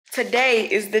Today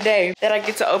is the day that I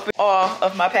get to open all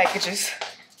of my packages.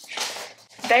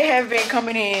 They have been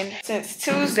coming in since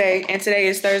Tuesday and today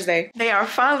is Thursday. They are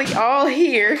finally all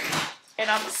here and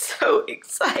I'm so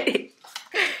excited.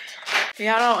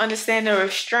 Y'all don't understand the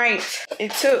restraint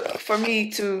it took for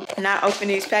me to not open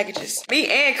these packages. Me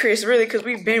and Chris, really, because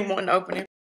we've been wanting to open it.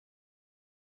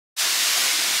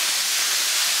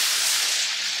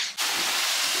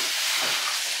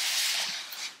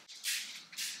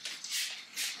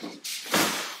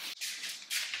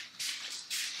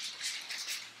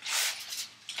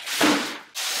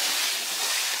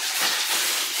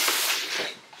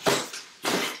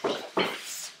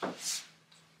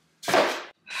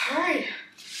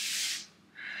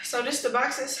 So this is the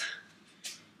boxes.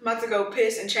 I'm about to go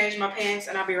piss and change my pants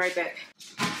and I'll be right back.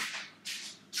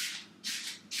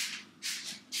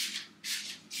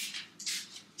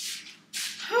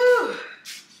 Whew.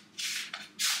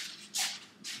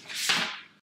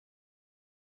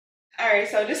 Alright,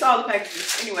 so this is all the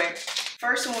packages. Anyway,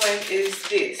 first one is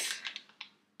this.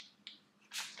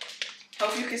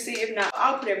 Hope you can see. If not,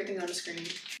 I'll put everything on the screen.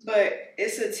 But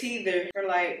it's a teether for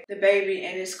like the baby,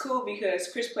 and it's cool because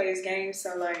Chris plays games,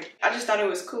 so like I just thought it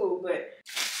was cool. But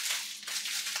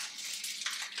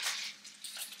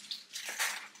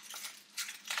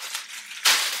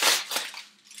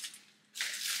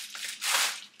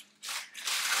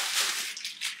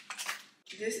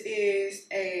this is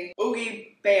a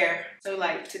Oogie Bear, so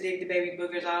like to dig the baby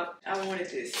boogers out. I wanted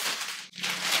this.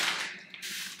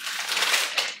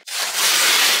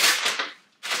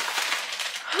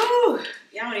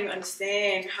 Y'all don't even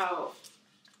understand how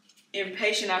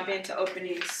impatient I've been to open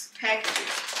these packages.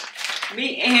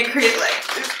 Me and Chris, like,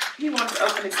 he wants to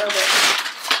open it so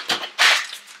bad.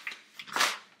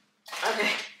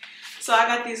 Okay, so I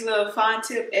got these little fine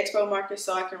tip expo markers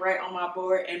so I can write on my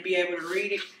board and be able to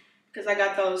read it. Because I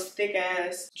got those thick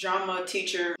ass drama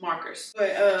teacher markers.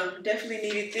 But definitely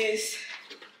needed this.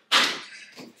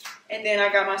 And then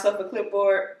I got myself a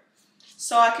clipboard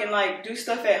so I can like do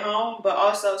stuff at home, but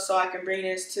also so I can bring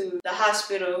this to the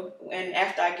hospital, and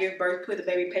after I give birth, put the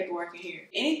baby paperwork in here.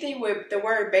 Anything with the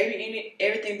word baby in it,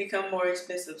 everything become more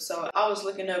expensive. So I was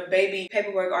looking up baby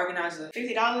paperwork organizer.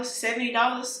 $50,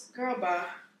 $70, girl, bye.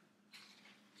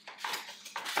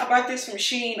 I bought this from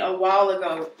Shein a while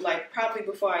ago, like probably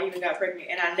before I even got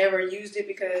pregnant, and I never used it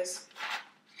because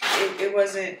it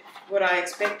wasn't what I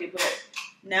expected. But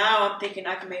now I'm thinking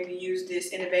I can maybe use this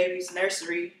in a baby's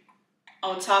nursery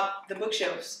on top of the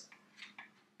bookshelves.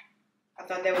 I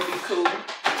thought that would be cool.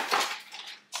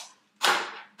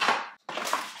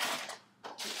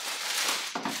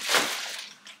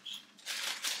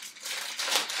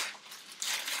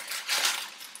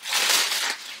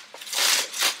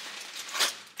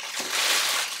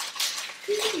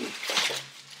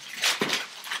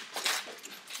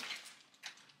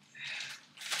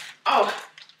 Oh,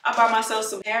 I bought myself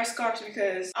some hair scarves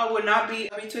because I would not be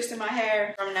twisting my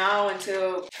hair from now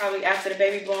until probably after the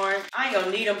baby born. I ain't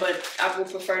gonna need them, but I would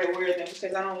prefer to wear them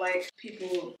because I don't like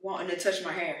people wanting to touch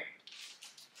my hair.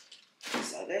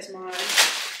 So that's mine.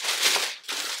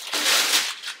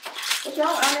 What's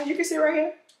wrong, Anna? You can sit right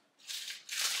here.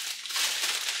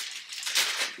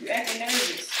 You acting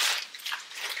nervous.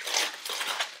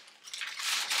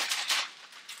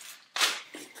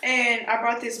 And I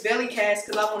brought this belly cast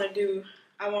because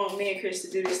I want me and Chris to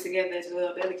do this together as a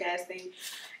little belly cast thing.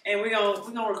 And we're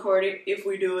gonna record it if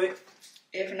we do it.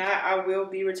 If not, I will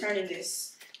be returning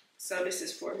this. So this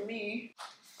is for me.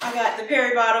 I got the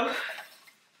Perry bottle.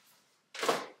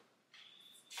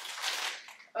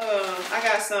 I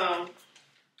got some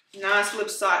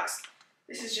non-slip socks.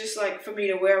 This is just like for me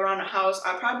to wear around the house.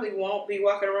 I probably won't be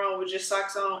walking around with just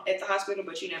socks on at the hospital,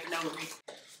 but you never know with me.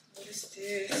 What is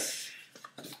this?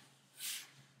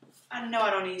 I know I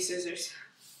don't need scissors.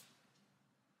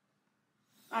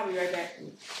 I'll be right back.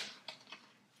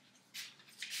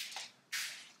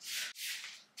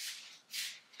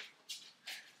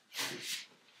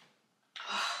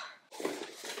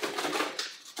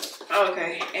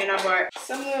 Okay, and I bought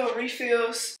some little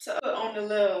refills to put on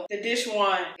the dish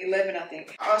one 11, I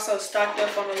think. I also stocked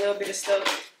up on a little bit of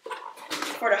stuff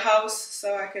for the house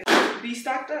so I could be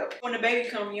stocked up. When the baby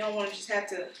comes, you don't want to just have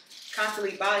to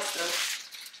constantly buy stuff.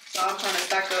 So I'm trying to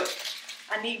stock up.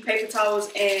 I need paper towels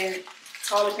and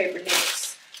toilet paper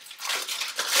next.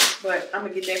 But I'm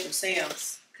gonna get that from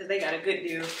Sam's because they got a good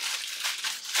deal.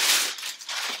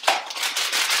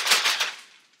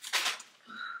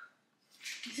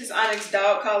 This is Onyx's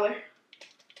dog collar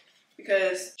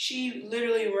because she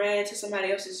literally ran to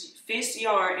somebody else's fenced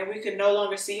yard and we could no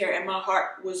longer see her, and my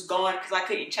heart was gone because I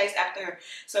couldn't chase after her.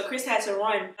 So Chris had to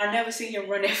run. I never seen him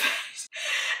run that fast.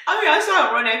 I mean, I saw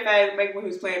him run that fast when he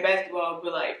was playing basketball,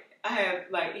 but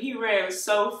like, he ran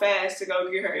so fast to go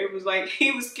get her. It was like,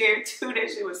 he was scared too. That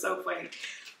shit was so funny.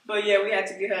 But yeah, we had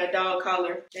to get her a dog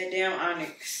collar, that damn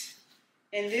Onyx.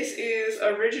 And this is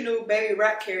original baby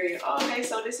rack carrier. Oh, okay,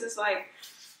 so this is like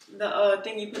the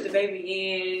thing you put the baby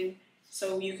in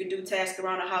so you can do tasks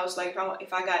around the house. Like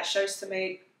if I got shirts to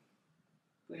make,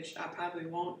 which I probably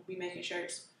won't be making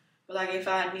shirts. But like if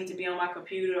I need to be on my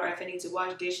computer, or if I need to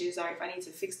wash dishes, or if I need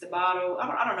to fix the bottle,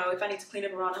 I don't know, if I need to clean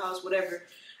up around the house, whatever,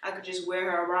 I could just wear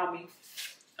her around me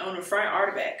on the front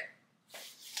or the back.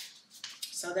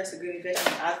 So that's a good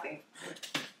investment, I think.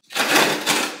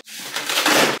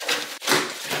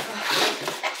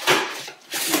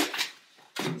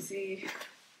 Let's see,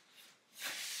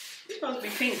 it's supposed to be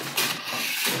pink,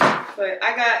 but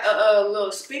I got a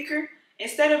little speaker.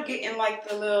 Instead of getting like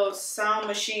the little sound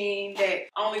machine that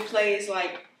only plays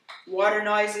like water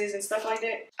noises and stuff like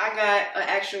that, I got an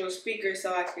actual speaker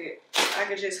so I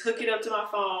could just hook it up to my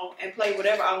phone and play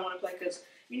whatever I want to play. Cause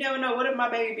you never know, what if my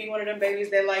baby be one of them babies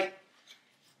that like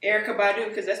Erykah Badu,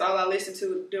 because that's all I listened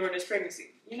to during this pregnancy,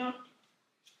 you know?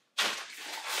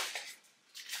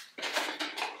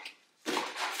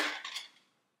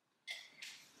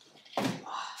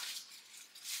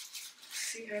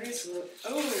 See how this looks.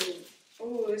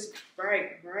 Oh, it's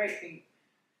bright pink.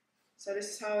 So this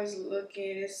is how it's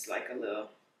looking. It's like a little,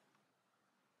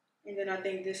 and then I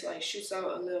think this like shoots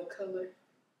out a little color,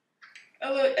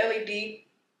 a little LED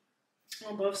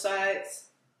on both sides.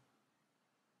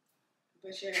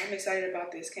 But yeah, I'm excited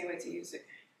about this. Can't wait to use it.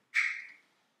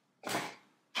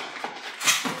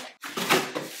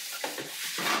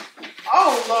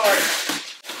 Oh Lord,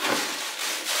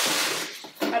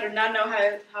 I do not know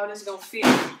how this is gonna fit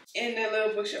in that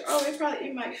little bookshelf. Oh,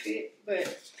 it might fit,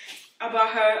 but I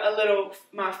bought her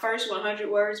my first 100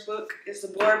 words book. It's a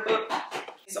board book.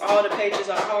 It's all the pages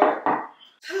are hard.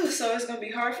 So it's gonna be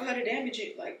hard for her to damage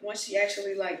it, like once she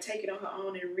actually like take it on her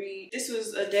own and read. This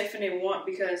was a definite want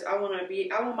because I want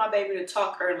my baby to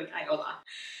talk early. I ain't gonna lie.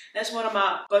 That's one of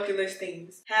my bucket list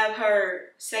things. Have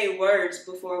her say words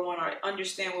before one, or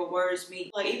understand what words mean.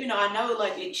 Like even though I know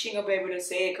like she ain't gonna be able to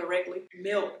say it correctly,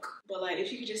 milk. But like if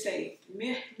she could just say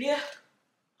milk,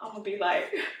 I'm gonna be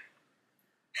like,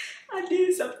 I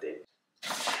did something.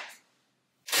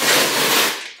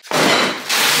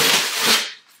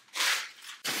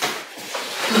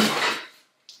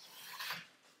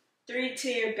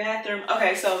 3-tier bathroom.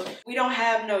 Okay, so we don't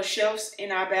have no shelves in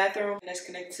our bathroom that's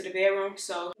connected to the bedroom.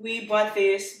 So we bought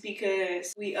this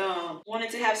because we wanted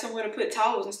to have somewhere to put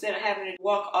towels instead of having to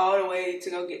walk all the way to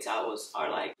go get towels, or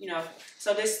like, you know.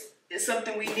 So this is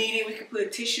something we needed. We could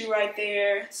put tissue right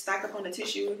there, stock up on the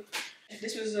tissue.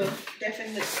 This was a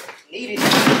definite needed.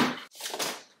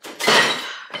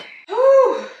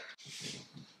 Whew.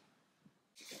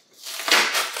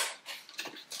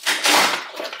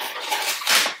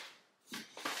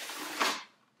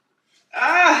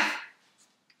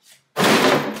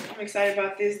 I'm excited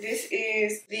about this. This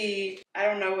is the, I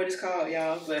don't know what it's called,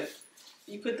 y'all, but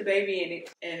you put the baby in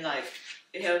it and like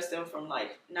it helps them from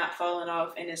like not falling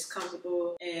off, and it's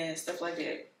comfortable and stuff like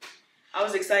that. I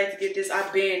was excited to get this.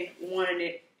 I've been wanting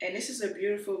it, and this is a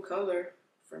beautiful color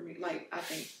for me, like, I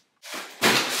think.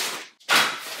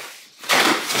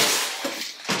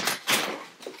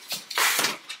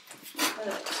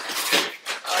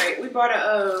 Alright, we bought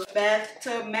a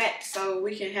bathtub mat so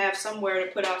we can have somewhere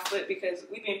to put our foot, because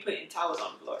we've been putting towels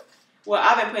on the floor. Well,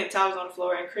 I've been putting towels on the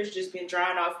floor, and Chris just been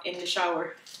drying off in the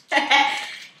shower.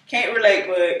 Can't relate,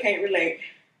 bud. Can't relate.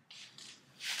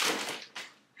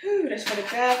 Whew, that's for the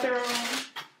bathroom.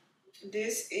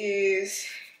 This is,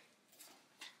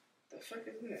 the fuck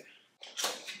is that?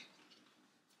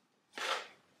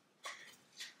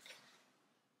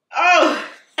 Oh,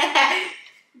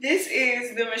 this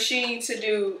is the machine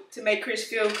to make Chris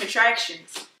feel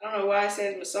contractions. I don't know why it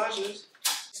says massages.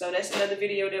 So that's another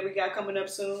video that we got coming up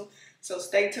soon. So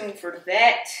stay tuned for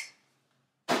that.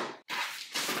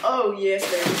 Oh yes,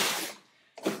 baby.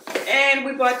 And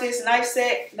we bought this knife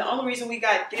set. The only reason we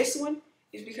got this one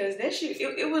is because that shit,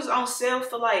 it was on sale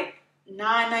for like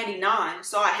 $9.99,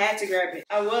 so I had to grab it.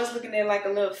 I was looking at like a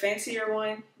little fancier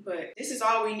one, but this is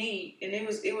all we need, and it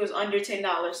was under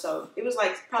 $10, so it was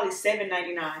like probably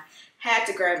 $7.99. Had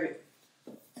to grab it.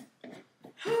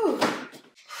 Whew.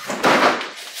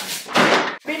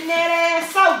 Been that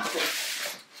ass over.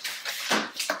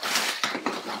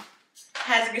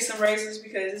 Had to get some razors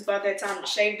because it's about that time to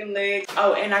shave them legs.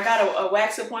 Oh, and I got a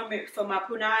wax appointment for my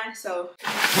punai, so.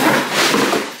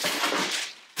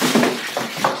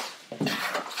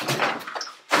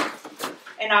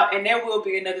 And there will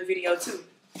be another video too.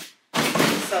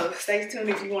 So stay tuned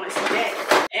if you want to see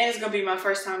that. And it's gonna be my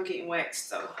first time getting waxed,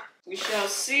 so we shall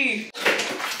see.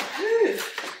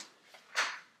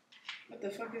 What the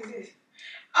fuck is this?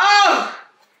 Oh!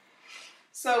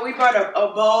 So we bought a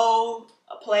bowl,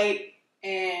 a plate,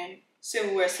 and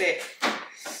silverware set,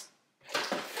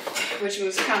 which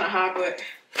was kind of hot, but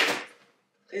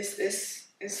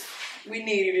we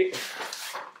needed it.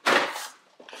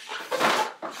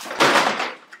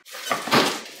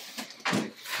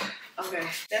 Okay,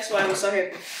 that's why I was so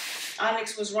happy.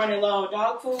 Onyx was running low on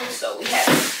dog food, so we had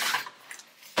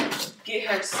to get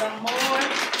her some more.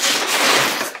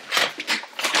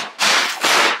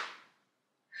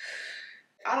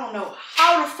 I don't know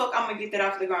how the fuck I'm gonna get that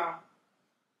off the ground.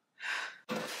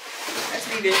 That's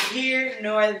neither here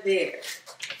nor there.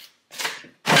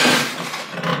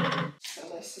 So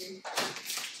let's see.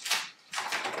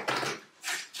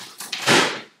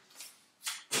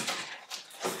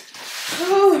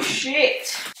 Oh shit.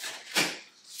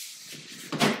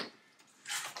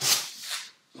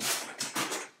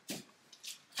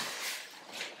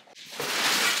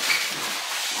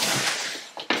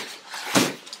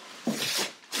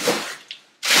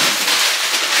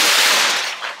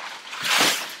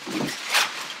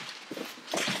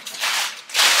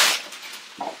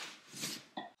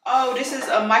 Oh, this is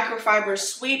a microfiber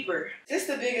sweeper. This is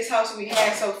the biggest house we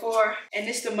had so far, and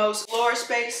it's the most floor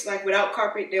space, like without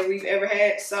carpet, that we've ever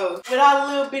had. So with our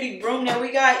little bitty broom that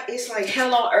we got, it's like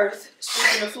hell on earth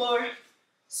sweeping the floor.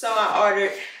 So I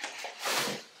ordered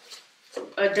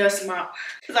a dust mop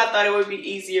because I thought it would be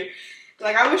easier.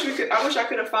 Like I wish I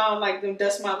could have found like them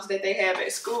dust mops that they have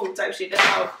at school type shit. That's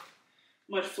how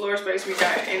much floor space we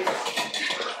got, and I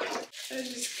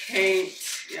just can't,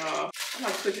 y'all. I'm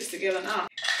gonna put this together now.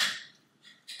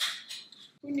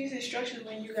 Who needs instructions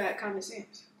when you got common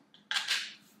sense?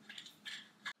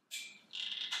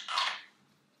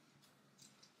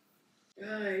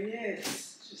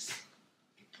 Yes. Just,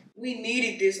 we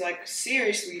needed this, like,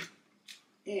 seriously.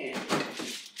 Yeah.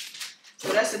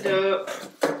 So that's a dub.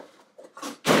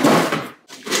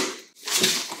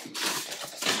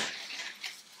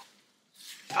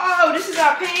 Oh, this is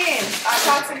our pans. Our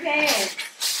pots and pans.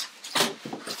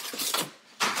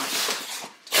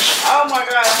 Oh my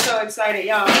god, I'm so excited,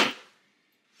 y'all.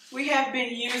 We have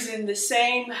been using the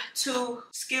same 2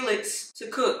 skillets to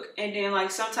cook, and then like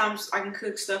sometimes I can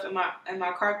cook stuff in my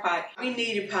crock pot. We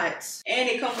needed pots, and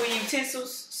it comes with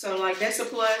utensils, so like that's a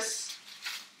plus.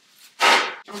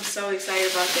 I'm so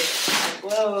excited about that.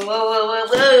 Like, whoa, whoa, whoa, whoa,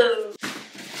 whoa.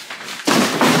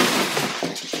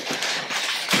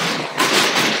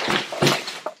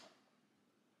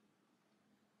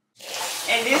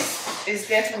 And this is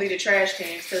definitely the trash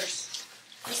cans, because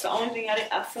that's the only thing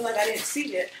I feel like I didn't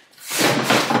see yet.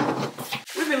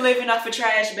 We've been living off of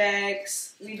trash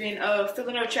bags. We've been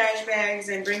filling up trash bags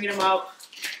and bringing them out.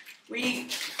 We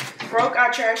broke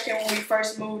our trash can when we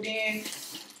first moved in,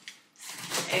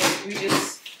 and we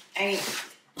just ain't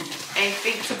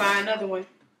think to buy another one.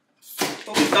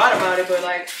 But we thought about it, but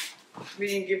like we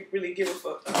didn't really give a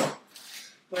fuck.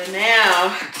 But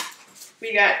now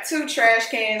we got 2 trash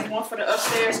cans, one for the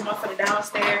upstairs and one for the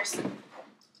downstairs.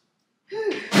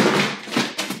 I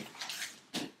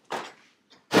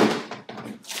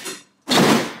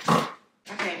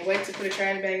can't wait to put a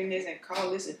trash bag in this and call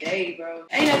this a day, bro.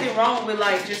 Ain't nothing wrong with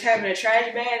like just having a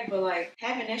trash bag, but like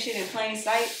having that shit in plain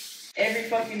sight every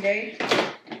fucking day,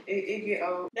 it get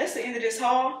old. That's the end of this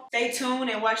haul. Stay tuned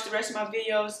and watch the rest of my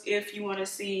videos if you want to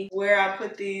see where I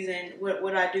put these and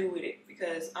what I do with it,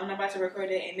 because I'm not about to record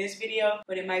that in this video,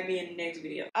 but it might be in the next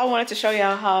video. I wanted to show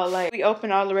y'all how like we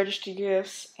opened all the registry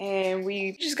gifts, and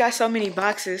we just got so many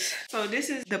boxes. So this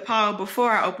is the pile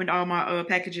before I opened all my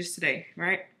packages today,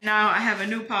 right? Now I have a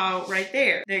new pile right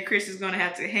there that Chris is gonna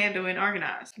have to handle and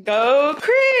organize. Go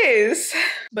Chris!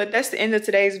 But that's the end of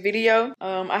today's video.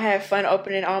 I had fun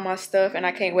opening all my stuff, and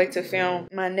I can't wait to film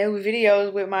my new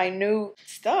videos with my new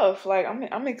stuff. Like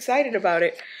I'm excited about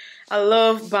it. I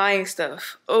love buying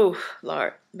stuff. Oh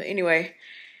Lord. But anyway,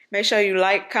 make sure you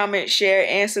like, comment, share,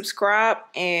 and subscribe,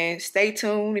 and stay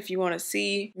tuned if you want to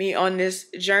see me on this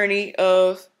journey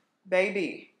of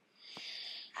baby.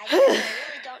 I really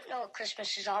don't know what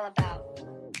Christmas is all about.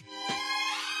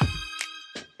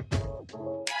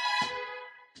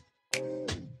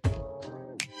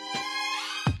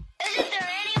 Isn't there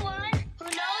anyone who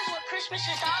knows what Christmas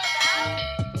is all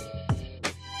about?